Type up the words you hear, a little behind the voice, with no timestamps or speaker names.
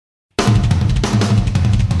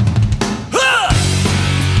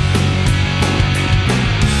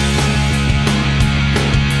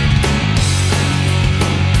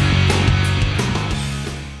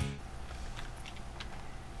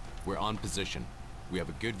position. We have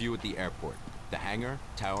a good view at the airport, the hangar,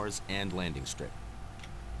 towers, and landing strip.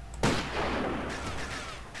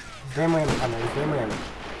 Zdejmujemy panel, zdejmujemy.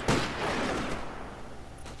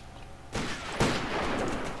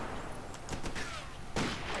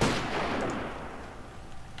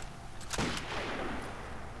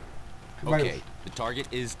 Okay, the target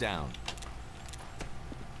is down.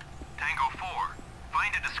 Tango 4,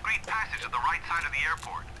 find a discreet passage at the right side of the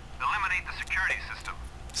airport. Eliminate the security system.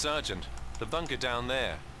 Sergeant, the bunker down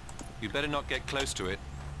there. You'd better not get close to it.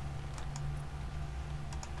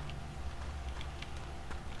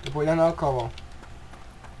 Próbuję naokoło.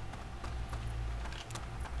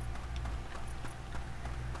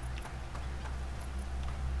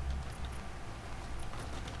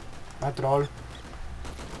 Patrol.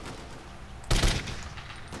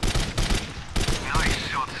 Nice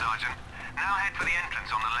shot, Sergeant. Now head for the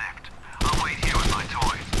entrance on the left. I'll wait here with my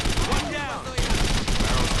toys. One down!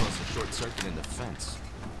 Barrel caused a short circuit in the fence.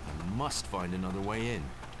 I must find another way in.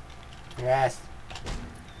 Yes.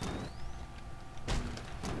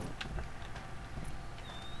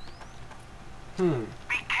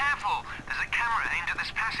 Be careful! There's a camera aimed at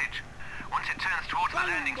this passage. Once it turns towards the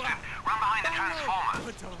landing strip, run behind the transformer.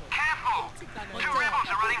 Careful! 2 rebels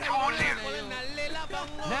are running towards you.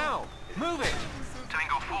 Now! Move it!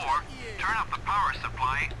 Tango 4, turn up the power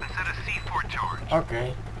supply and set a C4 charge.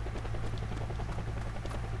 Okej.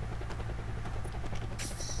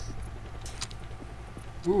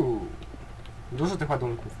 Dużo tych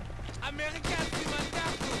ładunków.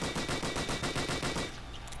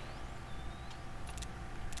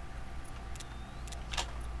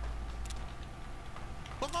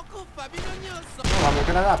 No, mamy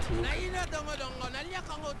granatnik.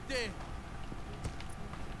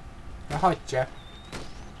 No chodźcie.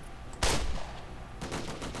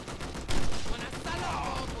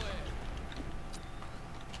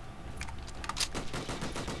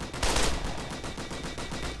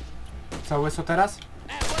 Co, łyso teraz?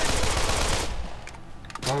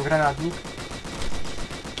 Mam granatnik.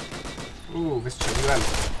 Wystrzeliłem.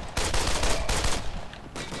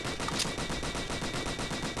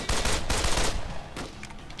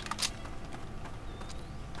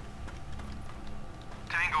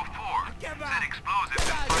 Tango 4, set explosives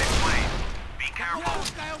in 5 planes. Be careful.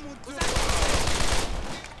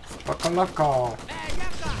 Spoko loko.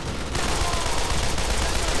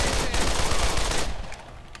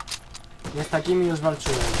 Nie z takimi już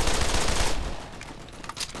walczyłem.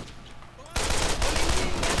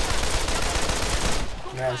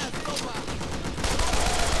 Wiesz.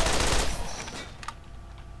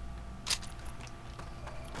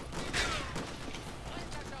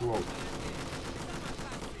 Wow.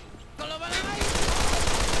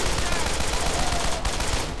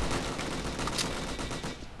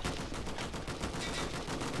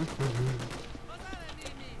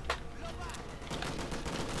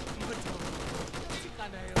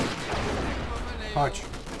 Chodź.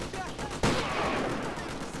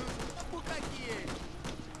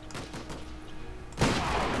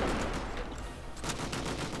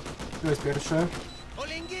 Tu jest pierwszy.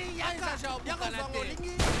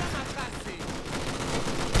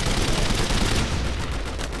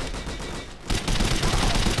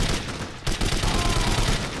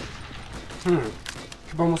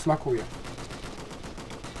 Chyba mu smakuje.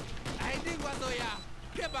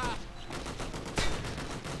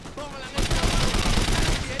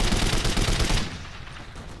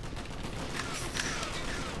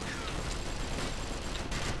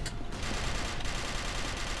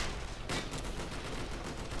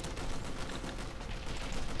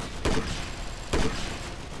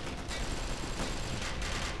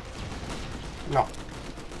 No.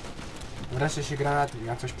 Wreszcie się granaty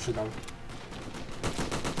na coś przydał.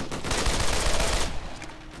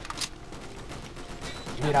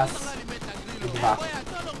 I raz. I dwa.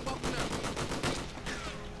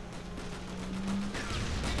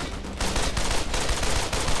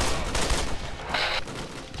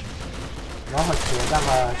 No chodźcie,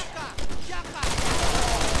 dawać.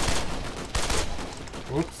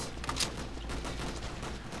 Ups.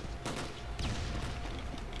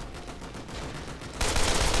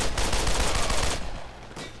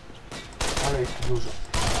 Ale jest tu dużo.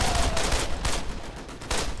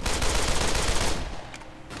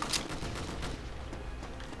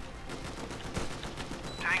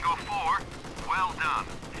 Tango 4, well done.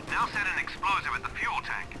 Now set an explosive at the fuel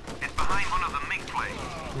tank. It's behind one of the MiG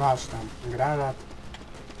planes. Masz tam granat.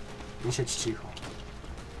 I siedź cicho.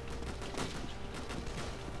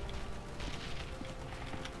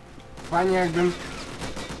 Fajnie jakbym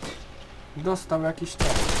dostał jakiś ten.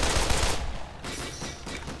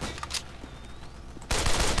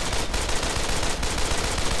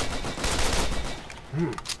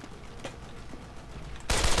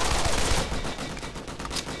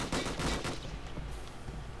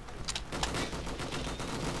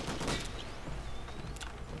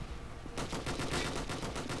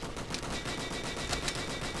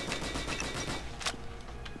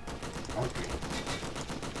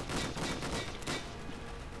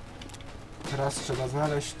 Teraz trzeba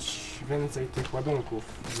znaleźć więcej tych ładunków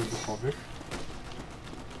wybuchowych.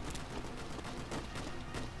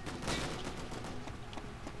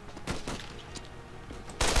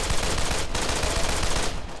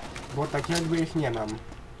 Bo tak jakby ich nie mam.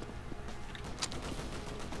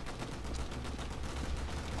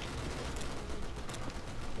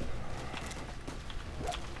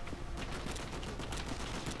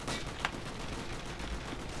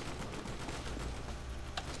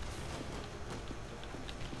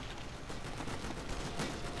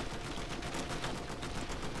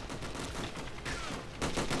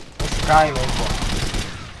 Poszukajmy go.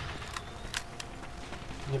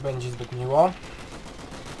 Nie będzie zbyt miło.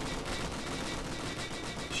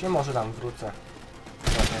 Się może tam wrócę.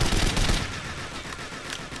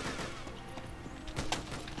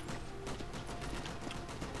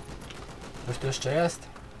 Coś tu jeszcze jest?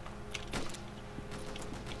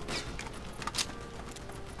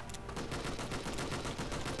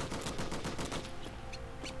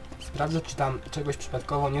 Sprawdzę, czy tam czegoś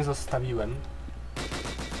przypadkowo nie zostawiłem.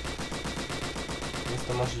 Jest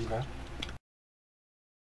to możliwe.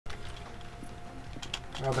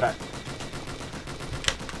 Dobra.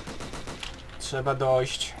 Trzeba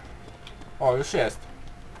dojść. O, już jest.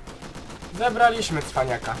 Zebraliśmy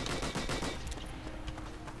cwaniaka.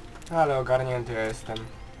 Ale ogarnięty ja jestem.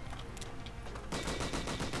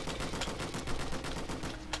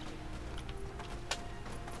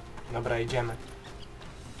 Dobra, idziemy.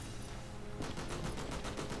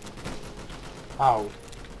 Au.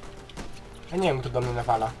 Ja nie wiem, kto do mnie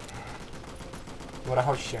nawala. Dobra,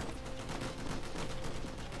 chodźcie.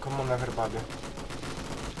 Come on, everybody.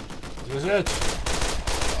 Zwierzyć!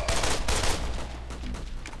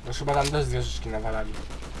 No chyba tam też zwierzyczki nawalali.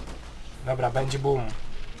 Dobra, będzie boom.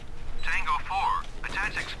 Tango 4,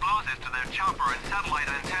 attach explosives to their chopper and satellite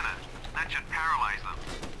antenna. That should paralyze them.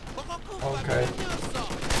 Okej.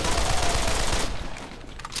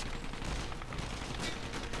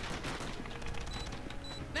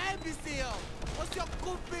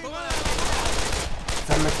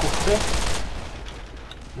 Chcemy kupy?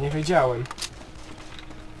 Nie wiedziałem.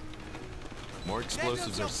 More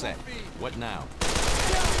explosives are set. What now?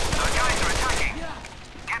 Our guys are attacking.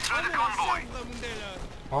 Get through the convoy.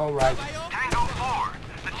 Alright. Tango 4,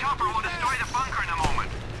 the chopper will destroy the bunker in a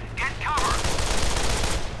moment. Get cover.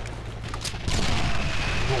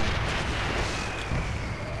 Boom.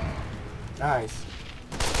 Nice.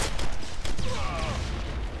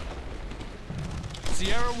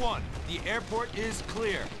 Sierra 1, the airport is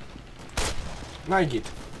clear. No i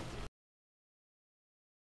git.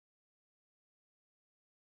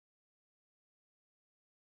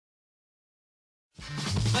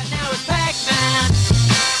 But now it's Pac-Man.